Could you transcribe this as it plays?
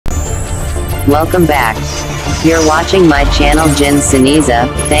welcome back. You're watching my channel Jinz Ceniza.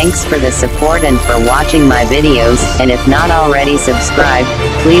 Thanks for the support and for watching my videos, and if not already subscribed,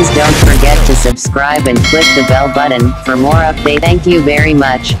 please don't forget to subscribe and click the bell button for more updates. Thank you very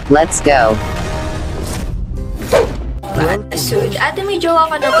much. Let's go. Soon, ate may jowa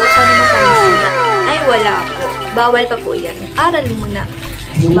ka na po, sana makalis na. Ay wala po, bawal pa po yan. Aral muna.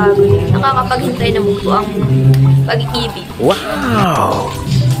 Bago yan, nakakapaghintay na mo po ang pag-ibig. Wow!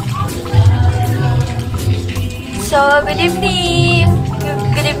 So, good evening!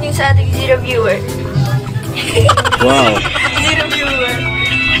 Good evening sa ating zero viewer. Wow! Zero viewer.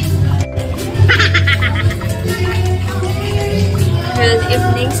 Good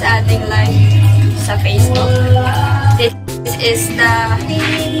evening sa ating live sa Facebook. This is the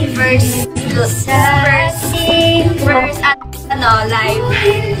first live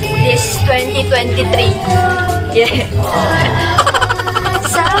this 2023. Yeah.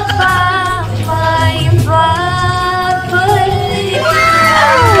 Sa may babalik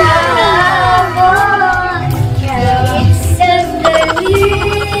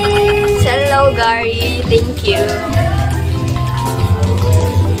hello Gary, thank you.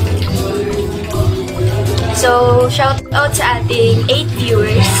 So, shout out sa ating 8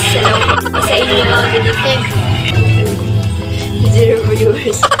 viewers. Hello sa inyo mga ganitip. 0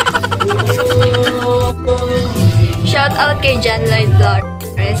 viewers. Shout out kay John Lloyd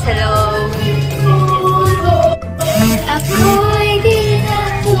Flores. Hello. Ako'y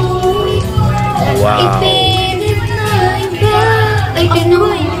ginatuloy. Wow. Ipilit na iba. Ay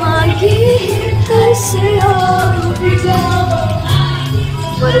pinoy maghihintay sa'yo.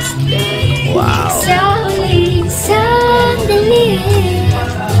 What is that? Wow. Sa huling sandali.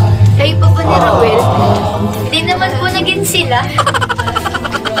 Kayo pa ba ni Roel? Hindi naman po naging sila.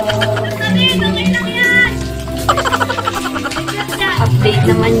 Update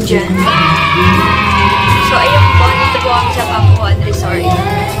naman dyan. So, ayun po. Dito po kami sa Pambuhan Resort.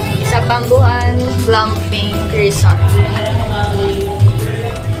 Sa Pambuhan Glamping Resort.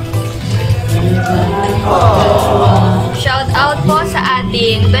 Shout out po sa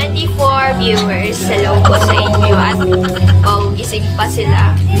ating 24 viewers. Hello po sa inyo at gising pa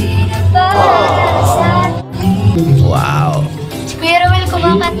sila. Wow! Si Kuya Roel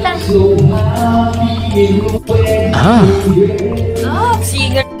kumakanta.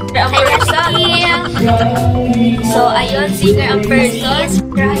 Singer ang person. So, ayun, singer ang person.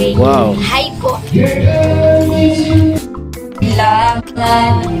 Wow! Hi po.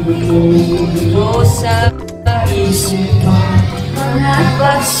 Lakad mo sa isip, mga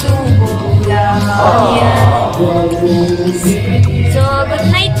pagsubok lang yan. So, good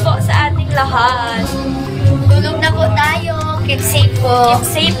night po sa ating lahat. Tulog na po tayo. Keep safe po. Keep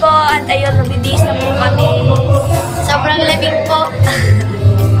safe po. At ayun, nabibis na po kami. Sobrang lamig po.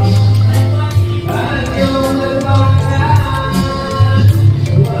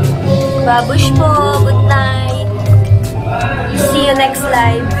 Babush po. Good night. See you next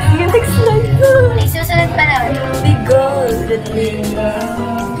live. See you next live. May susunod pa naman. Be golden.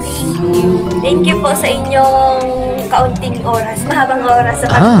 Thank you po sa inyong kaunting oras. Mahabang oras sa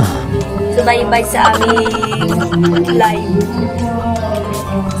subaybay sa aming live.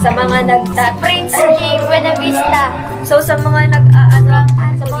 Sa mga Prince King Buena Vista. So sa mga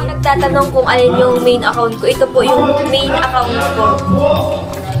nagtatanong kung alin yung main account ko, ito po yung main account ko.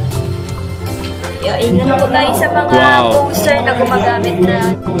 Ingat po tayo sa mga poster na gumagamit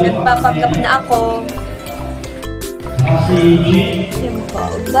na nagpapagap na ako. Yan po.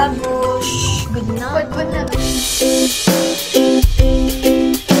 Babush. Good night. Good night.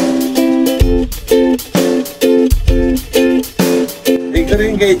 Dito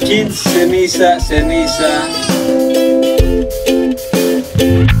rin kay Jinz, Ceniza.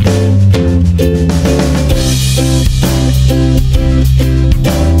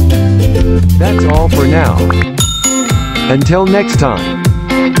 That's all for now. Until next time.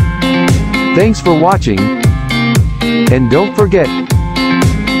 Thanks for watching. And don't forget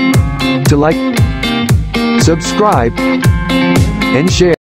to like, subscribe, and share.